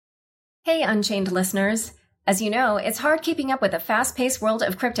Hey, Unchained listeners. As you know, it's hard keeping up with the fast-paced world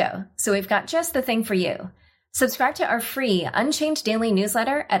of crypto, so we've got just the thing for you. Subscribe to our free Unchained daily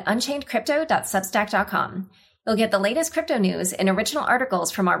newsletter at unchainedcrypto.substack.com. You'll get the latest crypto news and original articles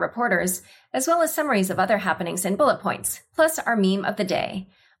from our reporters, as well as summaries of other happenings and bullet points, plus our meme of the day,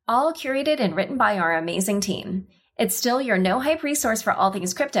 all curated and written by our amazing team. It's still your no-hype resource for all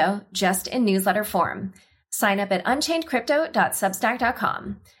things crypto, just in newsletter form. Sign up at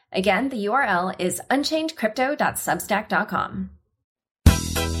unchainedcrypto.substack.com. Again, the URL is unchainedcrypto.substack.com.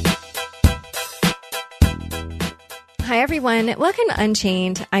 Hi, everyone. Welcome to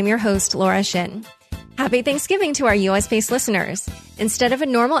Unchained. I'm your host, Laura Shin. Happy Thanksgiving to our US-based listeners. Instead of a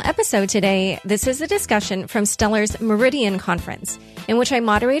normal episode today, this is a discussion from Stellar's Meridian Conference, in which I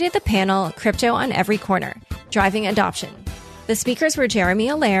moderated the panel Crypto on Every Corner, Driving Adoption. The speakers were Jeremy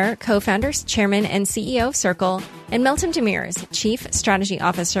Allaire, co-founder, chairman, and CEO of Circle, and Meltem Demirors, chief strategy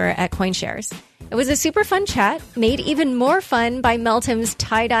officer at CoinShares. It was a super fun chat, made even more fun by Meltem's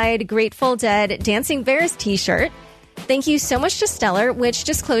tie-dyed Grateful Dead Dancing Bears t-shirt. Thank you so much to Stellar, which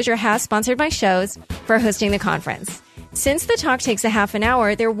Disclosure has sponsored my shows, for hosting the conference. Since the talk takes a half an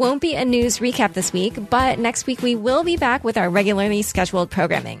hour, there won't be a news recap this week, but next week we will be back with our regularly scheduled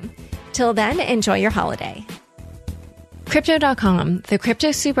programming. Till then, enjoy your holiday. Crypto.com, the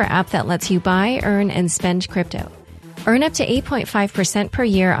crypto super app that lets you buy, earn, and spend crypto. Earn up to 8.5% per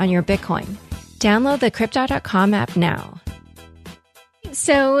year on your Bitcoin. Download the Crypto.com app now.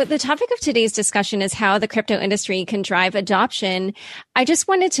 So the topic of today's discussion is how the crypto industry can drive adoption. I just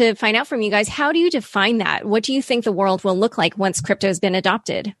wanted to find out from you guys, how do you define that? What do you think the world will look like once crypto has been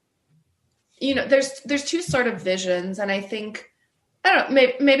adopted? You know, there's two sort of visions, and I think, I don't know,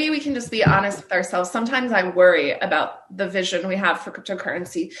 maybe we can just be honest with ourselves. Sometimes I worry about the vision we have for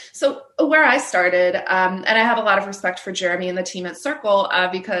cryptocurrency. So where I started, and I have a lot of respect for Jeremy and the team at Circle,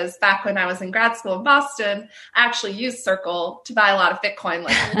 because back when I was in grad school in Boston, I actually used Circle to buy a lot of Bitcoin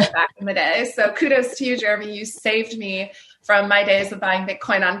like back in the day. So kudos to you, Jeremy. You saved me from my days of buying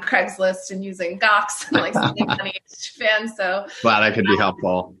Bitcoin on Craigslist and using Gox and like sending money to Japan. So glad I could be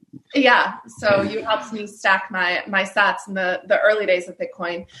helpful. Yeah. So you helped me stack my sats in the early days of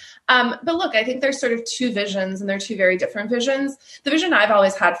Bitcoin. But look, I think there's sort of two visions, and they're two very different visions. The vision I've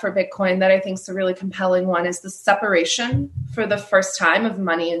always had for Bitcoin that I think is a really compelling one is the separation for the first time of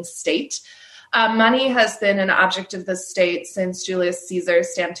money and state. Money has been an object of the state since Julius Caesar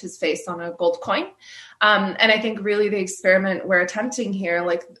stamped his face on a gold coin. And I think really the experiment we're attempting here,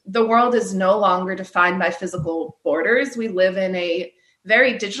 like the world is no longer defined by physical borders. We live in a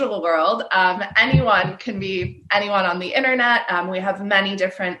very digital world. Anyone can be anyone on the internet. We have many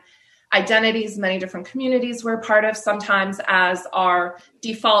different identities, many different communities we're part of, sometimes as our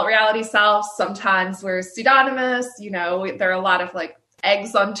default reality selves. Sometimes we're pseudonymous. You know, there are a lot of like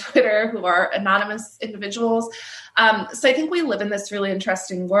eggs on Twitter who are anonymous individuals. So I think we live in this really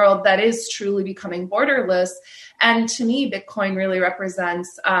interesting world that is truly becoming borderless. And to me, Bitcoin really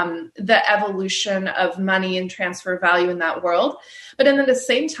represents the evolution of money and transfer value in that world. But then at the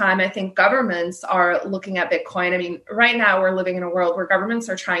same time, I think governments are looking at Bitcoin. I mean, right now we're living in a world where governments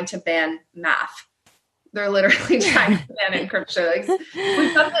are trying to ban math. They're literally trying to ban encryption. Like,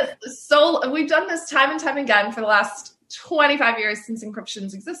 we've done this time and time again for the last 25 years since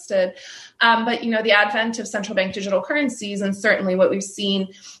encryption's existed. But, you know, the advent of central bank digital currencies, and certainly what we've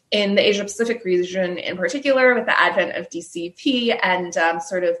seen in the Asia Pacific region in particular with the advent of DCP and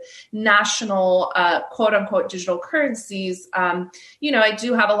sort of national quote unquote digital currencies, you know, I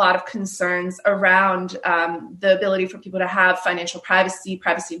do have a lot of concerns around the ability for people to have financial privacy,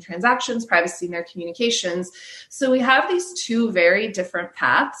 privacy in transactions, privacy in their communications. So we have these two very different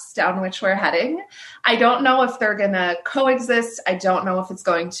paths down which we're heading. I don't know if they're going to coexist. I don't know if it's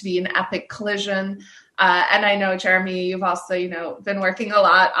going to be an epic collision. And I know, Jeremy, you've also, you know, been working a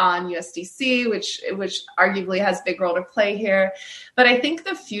lot on USDC, which arguably has a big role to play here. But I think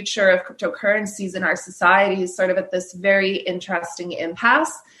the future of cryptocurrencies in our society is sort of at this very interesting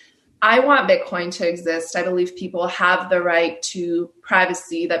impasse. I want Bitcoin to exist. I believe people have the right to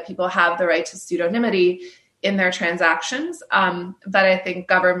privacy, that people have the right to pseudonymity in their transactions. But I think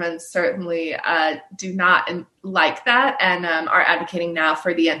governments certainly do not like that and are advocating now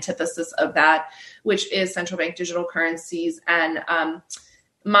for the antithesis of that, which is central bank digital currencies and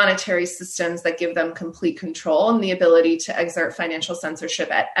monetary systems that give them complete control and the ability to exert financial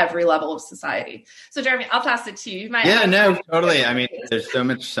censorship at every level of society. So, Jeremy, I'll pass it to you. Totally. I mean, there's so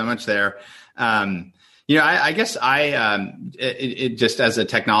much there. You know, I guess it just as a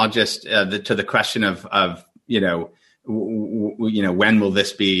technologist, to the question of when will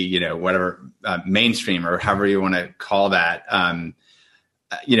this be, whatever mainstream or however you want to call that.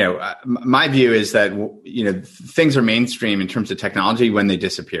 my view is that, things are mainstream in terms of technology when they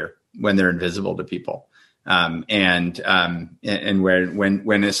disappear, when they're invisible to people. And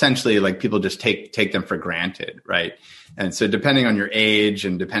when essentially like people just take them for granted. Right. And so depending on your age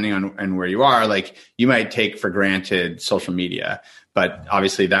and depending on where you are, like you might take for granted social media, but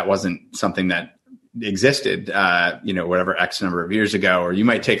obviously that wasn't something that existed, whatever X number of years ago, or you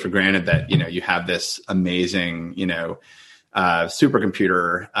might take for granted that, you have this amazing,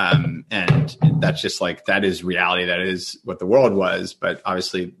 supercomputer. And that's just like, that is reality. That is what the world was, but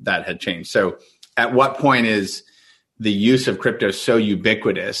obviously that had changed. So at what point is the use of crypto so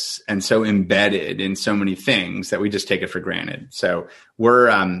ubiquitous and so embedded in so many things that we just take it for granted? So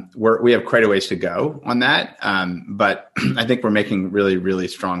we have quite a ways to go on that. But I think we're making really, really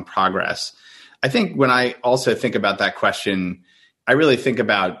strong progress. I think when I also think about that question, I really think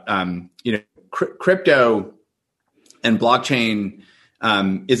about, crypto and blockchain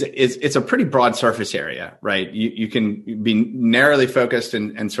it's a pretty broad surface area, right? You can be narrowly focused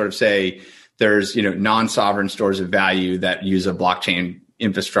and sort of say there's, non-sovereign stores of value that use a blockchain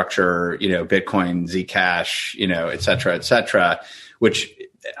infrastructure, Bitcoin, Zcash, et cetera, which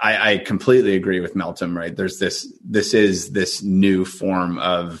I completely agree with Meltem, right? There's this is this new form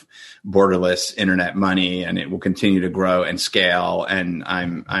of borderless internet money, and it will continue to grow and scale. And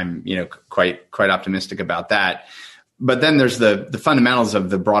I'm quite optimistic about that. But then there's the fundamentals of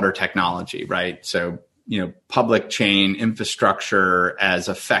the broader technology, right? So, public chain infrastructure as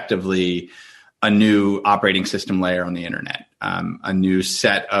effectively a new operating system layer on the internet, a new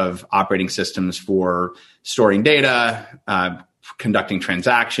set of operating systems for storing data, conducting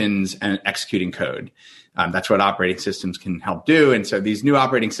transactions, and executing code. That's what operating systems can help do. And so these new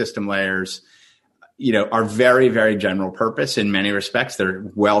operating system layers, are very, very general purpose in many respects. They're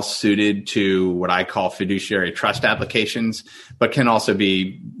well suited to what I call fiduciary trust applications, but can also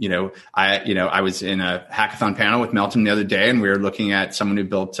be, I was in a hackathon panel with Meltem the other day, and we were looking at someone who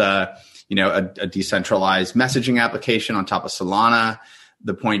built, a decentralized messaging application on top of Solana.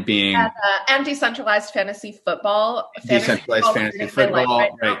 The point being, and decentralized fantasy football. Decentralized fantasy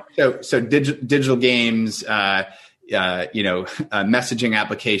football, right? So digital games, messaging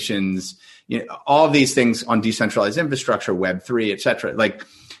applications, all of these things on decentralized infrastructure, Web3, et cetera. Like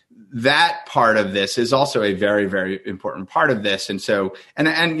that part of this is also a very, very important part of this. And so,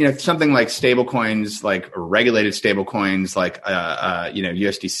 and something like stable coins, like regulated stable coins, like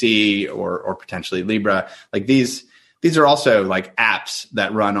USDC or potentially Libra, like these are also like apps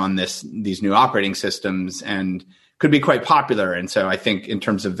that run on these new operating systems and could be quite popular. And so I think in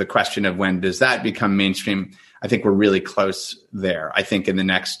terms of the question of when does that become mainstream, I think we're really close there. I think in the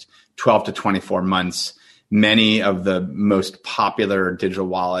next 12 to 24 months, many of the most popular digital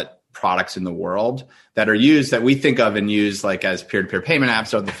wallet products in the world that are used, that we think of and use like as peer-to-peer payment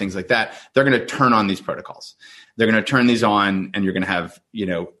apps or other things like that, they're going to turn on these protocols. They're going to turn these on, and you're going to have,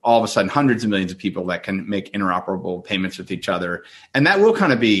 all of a sudden hundreds of millions of people that can make interoperable payments with each other. And that will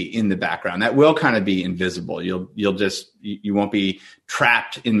kind of be in the background. That will kind of be invisible. You won't be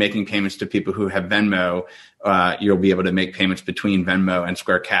trapped in making payments to people who have Venmo. You'll be able to make payments between Venmo and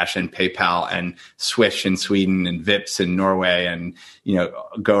Square Cash and PayPal and Swish in Sweden and Vips in Norway, and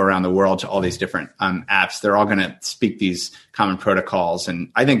go around the world to all these different apps. They're all going to speak these common protocols,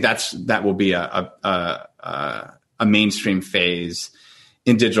 and I think that will be a mainstream phase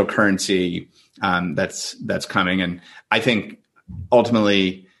in digital currency that's coming. And I think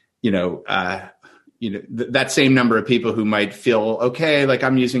ultimately, that same number of people who might feel, okay, like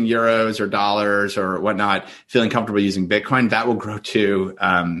I'm using euros or dollars or whatnot, feeling comfortable using Bitcoin, that will grow too.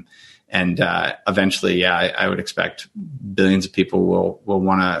 And eventually, I would expect billions of people will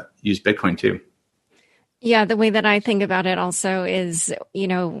want to use Bitcoin too. Yeah, the way that I think about it also is,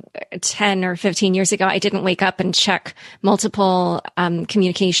 10 or 15 years ago, I didn't wake up and check multiple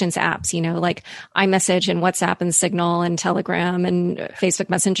communications apps, like iMessage and WhatsApp and Signal and Telegram and Facebook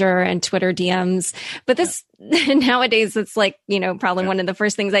Messenger and Twitter DMs. But this nowadays, it's like, probably one of the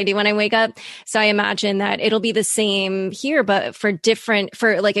first things I do when I wake up. So I imagine that it'll be the same here, but for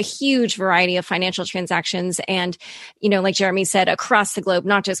like a huge variety of financial transactions. And, like Jeremy said, across the globe,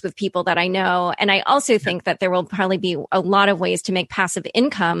 not just with people that I know. And I also think that there will probably be a lot of ways to make passive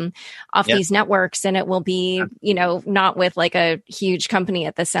income off these networks. And it will be, not with like a huge company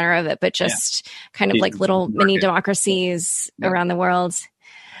at the center of it, but just kind of like little mini democracies around the world.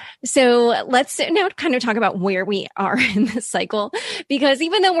 So let's now kind of talk about where we are in this cycle, because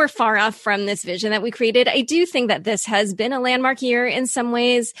even though we're far off from this vision that we created, I do think that this has been a landmark year in some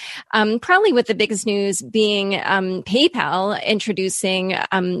ways, probably with the biggest news being PayPal introducing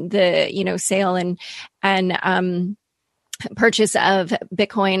the sale and purchase of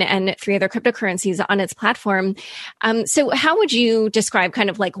Bitcoin and 3 other cryptocurrencies on its platform. So how would you describe kind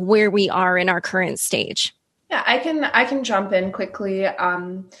of like where we are in our current stage? Yeah, I can jump in quickly.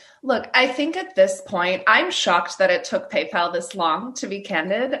 Look, I think at this point, I'm shocked that it took PayPal this long, to be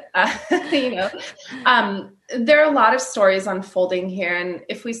candid. There are a lot of stories unfolding here. And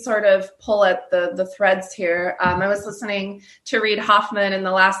if we sort of pull at the threads here, I was listening to Reid Hoffman in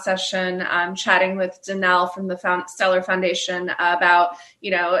the last session, chatting with Danelle from the Stellar Foundation about,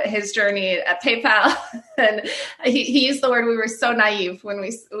 his journey at PayPal. And he used the word, we were so naive when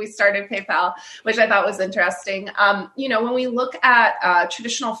we started PayPal, which I thought was interesting. When we look at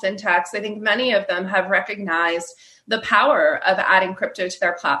traditional fintechs, I think many of them have recognized the power of adding crypto to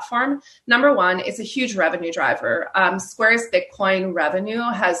their platform. Number one, it's a huge revenue driver. Square's Bitcoin revenue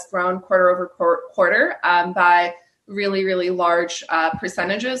has grown quarter over quarter by really, really large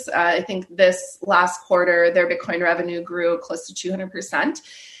percentages. I think this last quarter, their Bitcoin revenue grew close to 200%.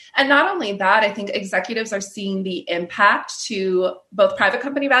 And not only that, I think executives are seeing the impact to both private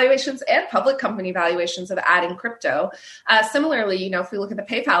company valuations and public company valuations of adding crypto. Similarly, if we look at the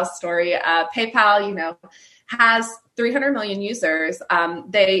PayPal story, PayPal, has 300 million users.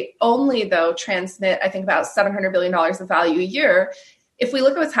 They only, though, transmit, I think, about $700 billion of value a year. If we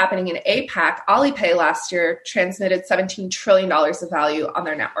look at what's happening in APAC, Alipay last year transmitted $17 trillion of value on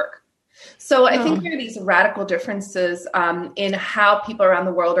their network. So I think there are these radical differences in how people around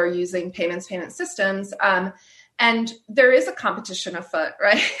the world are using payment systems. And there is a competition afoot,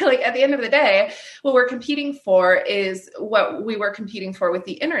 right? Like at the end of the day, what we're competing for is what we were competing for with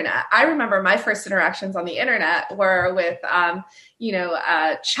the internet. I remember my first interactions on the internet were with,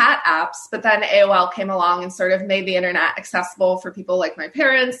 chat apps, but then AOL came along and sort of made the internet accessible for people like my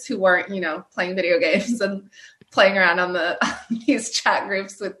parents who weren't, playing video games and playing around on these chat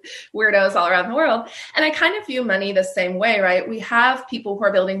groups with weirdos all around the world. And I kind of view money the same way, right? We have people who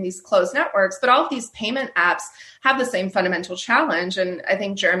are building these closed networks, but all of these payment apps have the same fundamental challenge. And I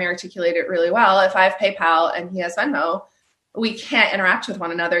think Jeremy articulated it really well. If I have PayPal and he has Venmo, we can't interact with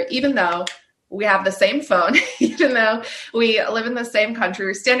one another, even though we have the same phone, even though we live in the same country,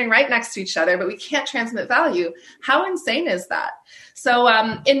 we're standing right next to each other, but we can't transmit value. How insane is that? So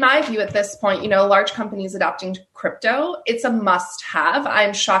in my view at this point, large companies adopting crypto, it's a must-have.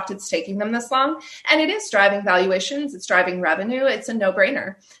 I'm shocked it's taking them this long. And it is driving valuations. It's driving revenue. It's a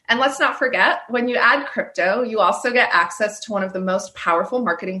no-brainer. And let's not forget, when you add crypto, you also get access to one of the most powerful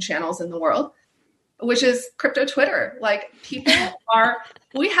marketing channels in the world, which is crypto Twitter. Like we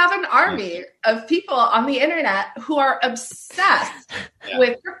have an army of people on the internet who are obsessed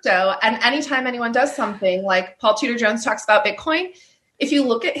with crypto. And anytime anyone does something like Paul Tudor Jones talks about Bitcoin, if you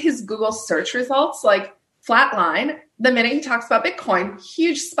look at his Google search results, like flatline, the minute he talks about Bitcoin,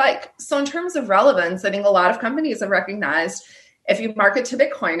 huge spike. So in terms of relevance, I think a lot of companies have recognized if you market to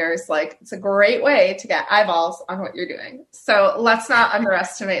Bitcoiners, like it's a great way to get eyeballs on what you're doing. So let's not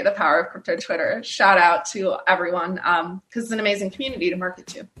underestimate the power of crypto Twitter. Shout out to everyone because it's an amazing community to market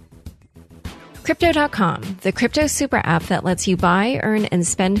to. Crypto.com, the crypto super app that lets you buy, earn, and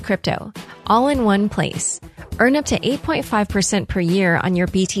spend crypto all in one place. Earn up to 8.5% per year on your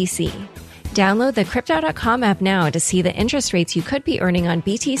BTC. Download the Crypto.com app now to see the interest rates you could be earning on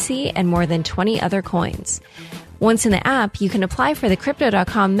BTC and more than 20 other coins. Once in the app, you can apply for the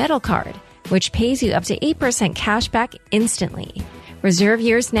Crypto.com Metal Card, which pays you up to 8% cash back instantly. Reserve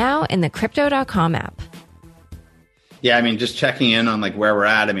yours now in the Crypto.com app. Yeah, I mean, just checking in on like where we're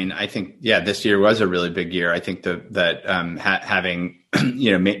at. I mean, I think, this year was a really big year. I think that having,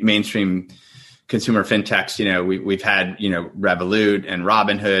 mainstream consumer fintechs, we've had, Revolut and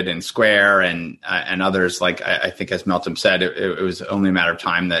Robinhood and Square and others. Like I think, as Meltem said, it was only a matter of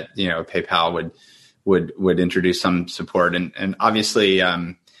time that, PayPal would introduce some support. And obviously,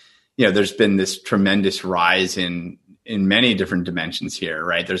 there's been this tremendous rise in many different dimensions here,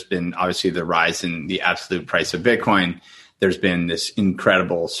 right? There's been obviously the rise in the absolute price of Bitcoin. There's been this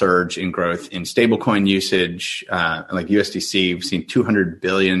incredible surge in growth in stablecoin usage, like USDC. We've seen $200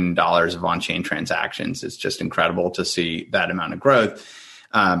 billion of on-chain transactions. It's just incredible to see that amount of growth.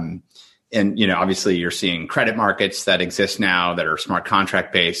 And, obviously you're seeing credit markets that exist now that are smart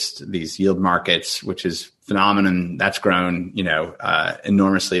contract based, these yield markets, which is phenomenon that's grown,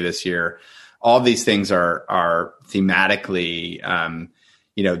 enormously this year. All these things are thematically,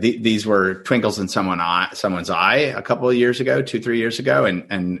 these were twinkles in someone's eye a couple of years ago, 2-3 years ago,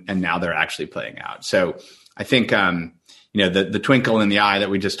 and now they're actually playing out. So I think, the twinkle in the eye that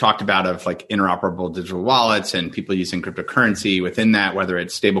we just talked about of like interoperable digital wallets and people using cryptocurrency within that, whether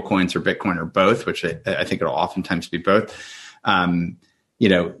it's stable coins or Bitcoin or both, which I think it'll oftentimes be both.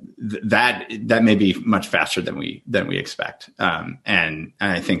 that may be much faster than we expect. And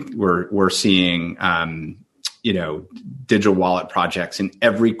I think we're seeing, digital wallet projects in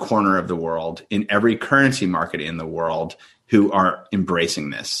every corner of the world, in every currency market in the world, who are embracing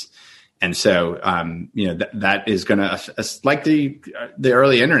this. And so, that is going to, like the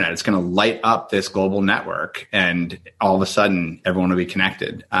early internet, it's going to light up this global network, and all of a sudden everyone will be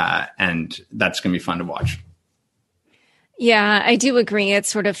connected. And that's going to be fun to watch. Yeah, I do agree. It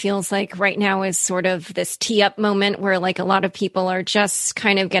sort of feels like right now is sort of this tee up moment where like a lot of people are just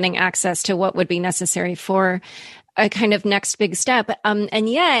kind of getting access to what would be necessary for a kind of next big step. And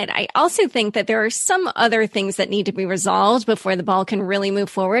yet I also think that there are some other things that need to be resolved before the ball can really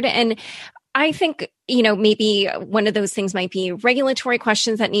move forward. And I think, maybe one of those things might be regulatory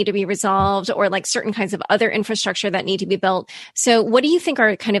questions that need to be resolved, or like certain kinds of other infrastructure that need to be built. So what do you think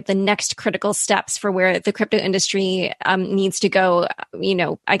are kind of the next critical steps for where the crypto industry needs to go,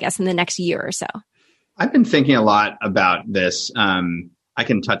 I guess in the next year or so? I've been thinking a lot about this. I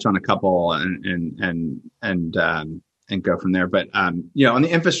can touch on a couple and go from there. But, on the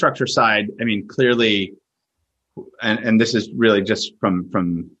infrastructure side, I mean, clearly, and this is really just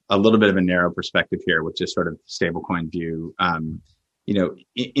from a little bit of a narrow perspective here, which is sort of stablecoin view.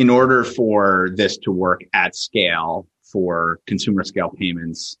 In order for this to work at scale for consumer scale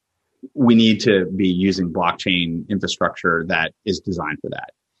payments, we need to be using blockchain infrastructure that is designed for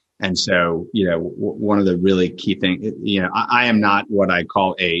that. And so, one of the really key things, I am not what I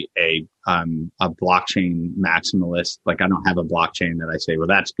call a blockchain maximalist. Like, I don't have a blockchain that I say, well,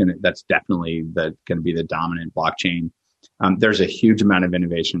 that's definitely going to be the dominant blockchain. There's a huge amount of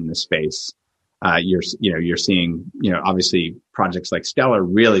innovation in this space. You're seeing, obviously projects like Stellar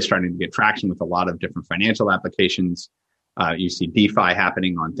really starting to get traction with a lot of different financial applications. You see DeFi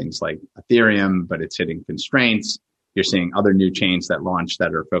happening on things like Ethereum, but it's hitting constraints. You're seeing other new chains that launch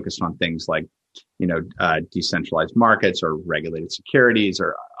that are focused on things like, decentralized markets or regulated securities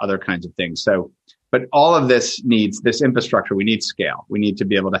or other kinds of things. So, but all of this needs this infrastructure. We need scale. We need to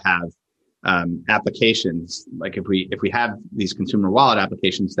be able to have applications. Like if we have these consumer wallet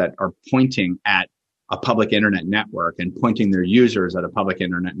applications that are pointing at a public internet network and pointing their users at a public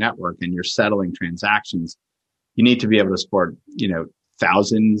internet network, and you're settling transactions, you need to be able to support,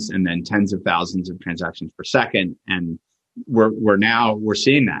 thousands and then tens of thousands of transactions per second. And we're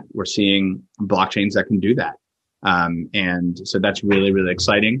seeing that. We're seeing blockchains that can do that. And so that's really, really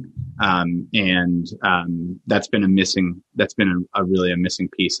exciting. That's been a missing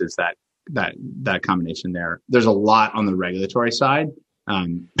piece, is that combination there. There's a lot on the regulatory side.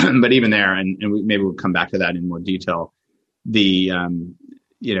 But even there, and maybe we'll come back to that in more detail. You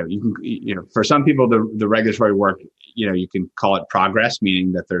can, for some people, the regulatory work, you can call it progress,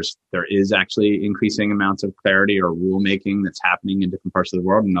 meaning that there is actually increasing amounts of clarity or rulemaking that's happening in different parts of the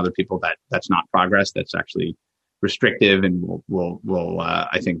world, and other people that's not progress, that's actually restrictive and will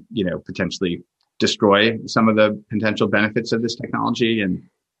I think, potentially destroy some of the potential benefits of this technology. And,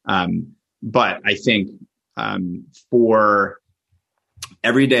 but I think, for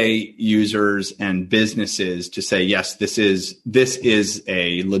everyday users and businesses to say, yes, this is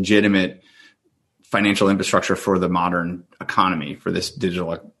a legitimate financial infrastructure for the modern economy, for this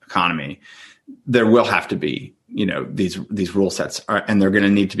digital economy, there will have to be, these rule sets and they're going to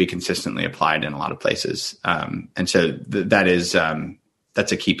need to be consistently applied in a lot of places. And so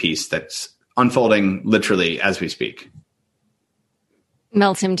that's a key piece that's unfolding literally as we speak.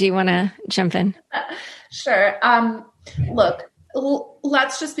 Meltem, do you want to jump in? Sure. Look,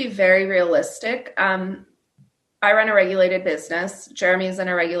 let's just be very realistic. I run a regulated business. Jeremy's in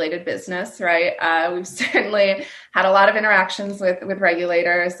a regulated business, right? We've certainly had a lot of interactions with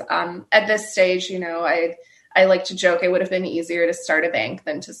regulators. At this stage, I like to joke it would have been easier to start a bank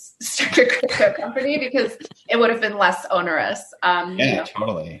than to start a crypto company, because it would have been less onerous.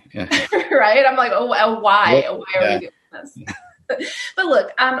 Totally. Yeah. Right? I'm like, why? Why are we doing this? But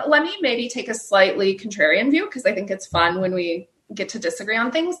look, let me maybe take a slightly contrarian view, because I think it's fun when we get to disagree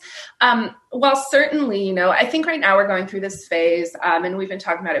on things. While certainly, I think right now we're going through this phase, and we've been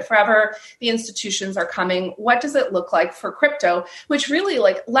talking about it forever. The institutions are coming. What does it look like for crypto? Which really,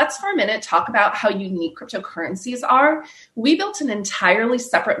 let's for a minute talk about how unique cryptocurrencies are. We built an entirely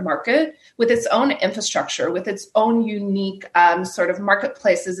separate market with its own infrastructure, with its own unique sort of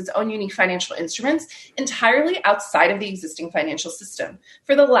marketplaces, its own unique financial instruments, entirely outside of the existing financial system.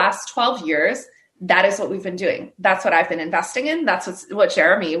 For the last 12 years, that is what we've been doing. That's what I've been investing in. That's what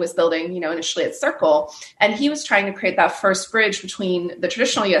Jeremy was building, initially at Circle. And he was trying to create that first bridge between the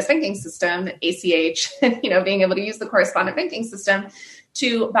traditional US banking system, ACH, and, being able to use the correspondent banking system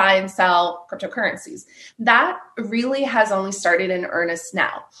to buy and sell cryptocurrencies. That really has only started in earnest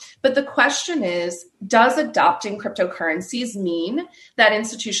now. But the question is, does adopting cryptocurrencies mean that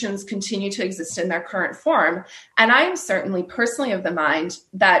institutions continue to exist in their current form? And I am certainly personally of the mind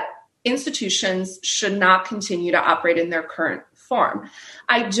that institutions should not continue to operate in their current form.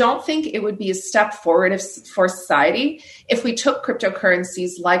 I don't think it would be a step forward for society if we took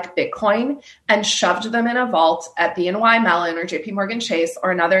cryptocurrencies like Bitcoin and shoved them in a vault at BNY Mellon or JP Morgan Chase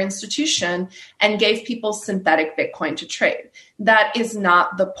or another institution and gave people synthetic Bitcoin to trade. That is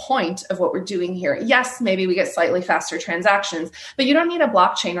not the point of what we're doing here. Yes, maybe we get slightly faster transactions, but you don't need a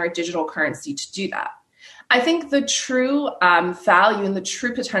blockchain or a digital currency to do that. I think the true value and the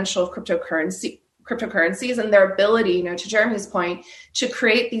true potential of cryptocurrencies and their ability, to Jeremy's point, to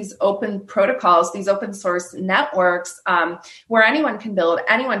create these open protocols, these open source networks where anyone can build,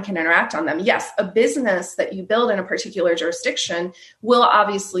 anyone can interact on them. Yes, a business that you build in a particular jurisdiction will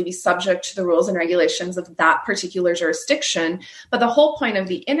obviously be subject to the rules and regulations of that particular jurisdiction. But the whole point of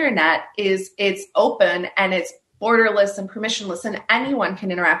the internet is it's open and it's borderless and permissionless, and anyone can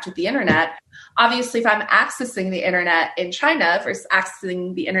interact with the internet. Obviously, if I'm accessing the internet in China versus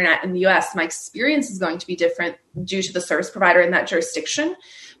accessing the internet in the US, my experience is going to be different due to the service provider in that jurisdiction.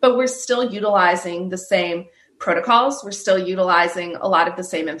 But we're still utilizing the same protocols. We're still utilizing a lot of the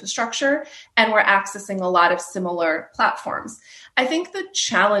same infrastructure, and we're accessing a lot of similar platforms. I think the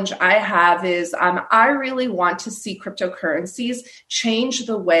challenge I have is I really want to see cryptocurrencies change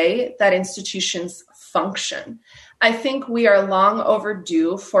the way that institutions function. I think we are long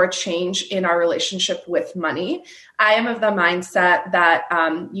overdue for a change in our relationship with money. I am of the mindset that,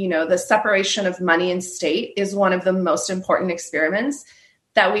 the separation of money and state is one of the most important experiments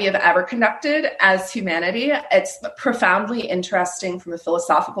that we have ever conducted as humanity. It's profoundly interesting from a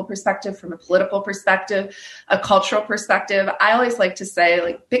philosophical perspective, from a political perspective, a cultural perspective. I always like to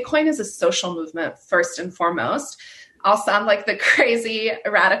say, Bitcoin is a social movement first and foremost. I'll sound like the crazy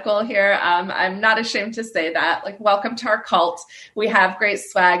radical here. I'm not ashamed to say that. Welcome to our cult. We have great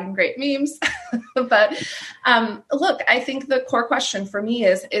swag and great memes. But look, I think the core question for me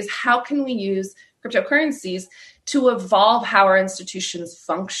is how can we use cryptocurrencies to evolve how our institutions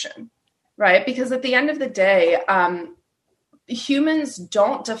function, right? Because at the end of the day, humans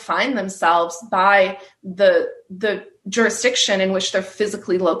don't define themselves by the jurisdiction in which they're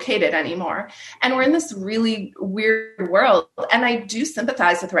physically located anymore. And we're in this really weird world. And I do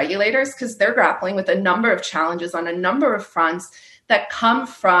sympathize with regulators because they're grappling with a number of challenges on a number of fronts that come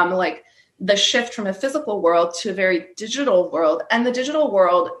from the shift from a physical world to a very digital world. And the digital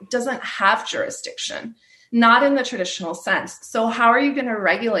world doesn't have jurisdiction, not in the traditional sense. So how are you going to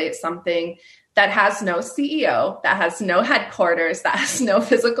regulate something that has no CEO, that has no headquarters, that has no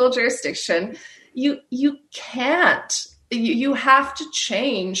physical jurisdiction? You can't. You have to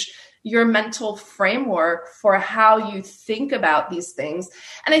change your mental framework for how you think about these things.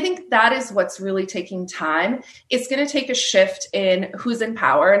 And I think that is what's really taking time. It's going to take a shift in who's in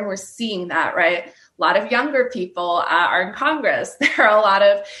power. And we're seeing that, right? A lot of younger people are in Congress. There are a lot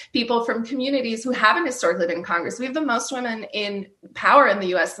of people from communities who haven't historically been in Congress. We have the most women in power in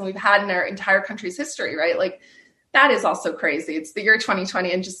the US than we've had in our entire country's history, right? That is also crazy. It's the year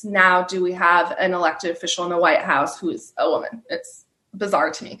 2020, and just now do we have an elected official in the White House who is a woman? It's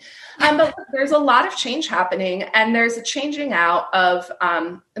bizarre to me. But there's a lot of change happening, and there's a changing out of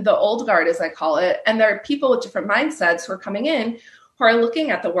the old guard, as I call it. And there are people with different mindsets who are coming in who are looking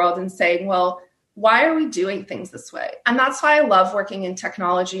at the world and saying, well, why are we doing things this way? And that's why I love working in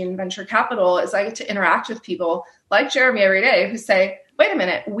technology and venture capital, is I get to interact with people like Jeremy every day who say, wait a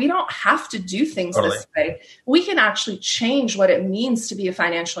minute, we don't have to do things this way. We can actually change what it means to be a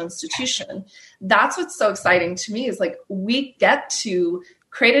financial institution. That's what's so exciting to me, is we get to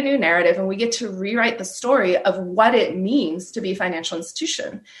create a new narrative and we get to rewrite the story of what it means to be a financial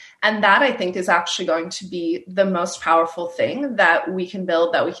institution. And that, I think, is actually going to be the most powerful thing that we can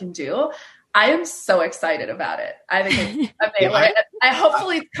build, that we can do. I am so excited about it. I think it's amazing. I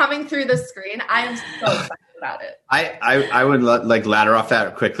hopefully it's coming through the screen. I am so excited about it. I would ladder off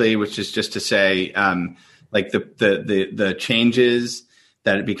that quickly, which is just to say, the changes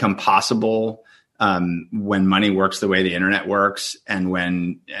that become possible when money works the way the internet works,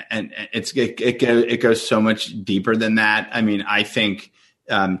 and it goes so much deeper than that. I mean, I think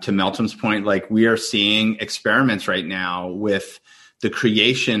to Meltem's point, we are seeing experiments right now with the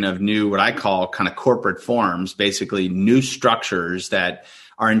creation of new, what I call kind of corporate forms, basically new structures that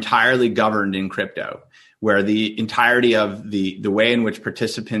are entirely governed in crypto, where the entirety of the way in which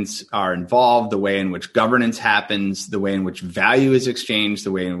participants are involved, the way in which governance happens, the way in which value is exchanged,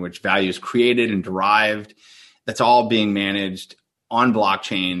 the way in which value is created and derived, that's all being managed on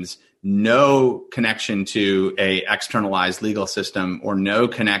blockchains, no connection to a externalized legal system or no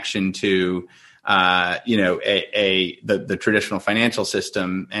connection to the traditional financial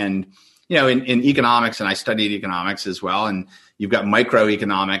system. And in economics, and I studied economics as well, and you've got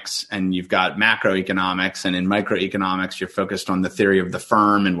microeconomics and you've got macroeconomics, and in microeconomics you're focused on the theory of the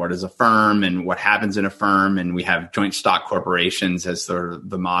firm and what is a firm and what happens in a firm, and we have joint stock corporations as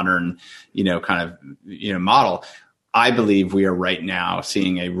the modern model. I believe we are right now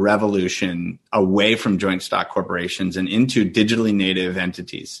seeing a revolution away from joint stock corporations and into digitally native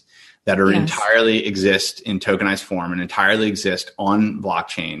entities that are entirely exist in tokenized form and entirely exist on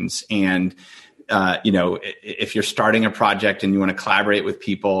blockchains. And, if you're starting a project and you want to collaborate with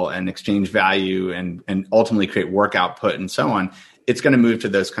people and exchange value and ultimately create work output and so on, it's going to move to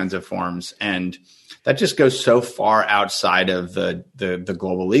those kinds of forms. And that just goes so far outside of the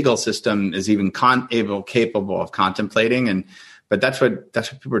global legal system is even capable of contemplating. But that's what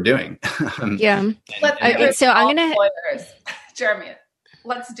people are doing. Yeah. So I'm going to, Jeremy,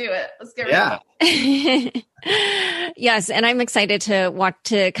 let's do it. Let's get rid of it. Yes. And I'm excited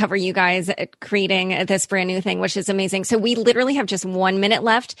to cover you guys creating this brand new thing, which is amazing. So we literally have just 1 minute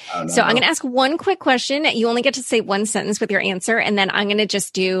left. I'm going to ask one quick question. You only get to say one sentence with your answer. And then I'm going to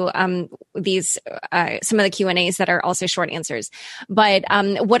just do some of the Q&As that are also short answers. But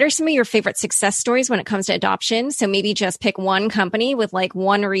what are some of your favorite success stories when it comes to adoption? So maybe just pick one company with like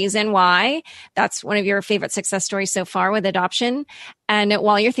one reason why that's one of your favorite success stories so far with adoption. And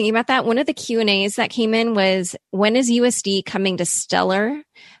while you're thinking about that, one of the Q&As that came in was, when is USD coming to Stellar?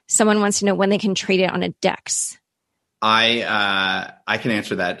 Someone wants to know when they can trade it on a DEX. I can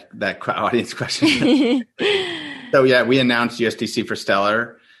answer that audience question. So yeah, we announced USDC for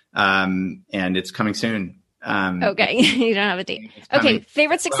Stellar, and it's coming soon. Okay, you don't have a date. Okay,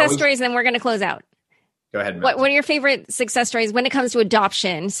 favorite success stories, and then we're going to close out. Go ahead. What are your favorite success stories when it comes to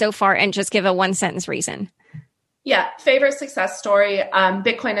adoption so far? And just give a one sentence reason. Yeah, favorite success story,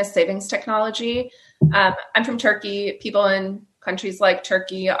 Bitcoin as savings technology. I'm from Turkey. People in countries like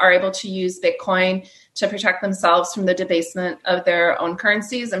Turkey are able to use Bitcoin to protect themselves from the debasement of their own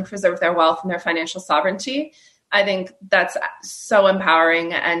currencies and preserve their wealth and their financial sovereignty. I think that's so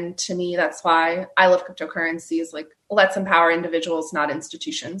empowering. And to me, that's why I love cryptocurrencies. Like, let's empower individuals, not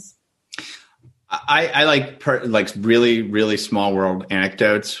institutions. I like really, really small world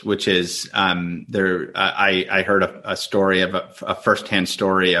anecdotes, which is I heard a story of a firsthand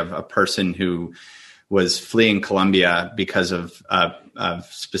story of a person who was fleeing Colombia because of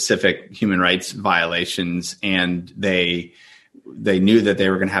specific human rights violations, and they knew that they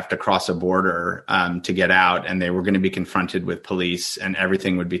were going to have to cross a border to get out, and they were going to be confronted with police, and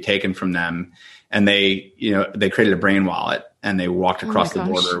everything would be taken from them. And they created a brain wallet, and they walked across the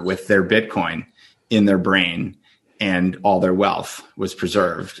border with their Bitcoin in their brain, and all their wealth was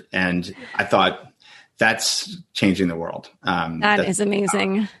preserved. And I thought, that's changing the world. That is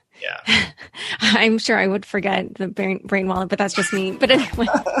amazing. Yeah. I'm sure I would forget the brain wallet, but that's just me. But anyway.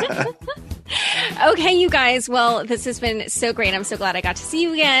 Okay, you guys. Well, this has been so great. I'm so glad I got to see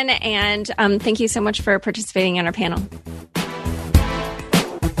you again. And thank you so much for participating in our panel.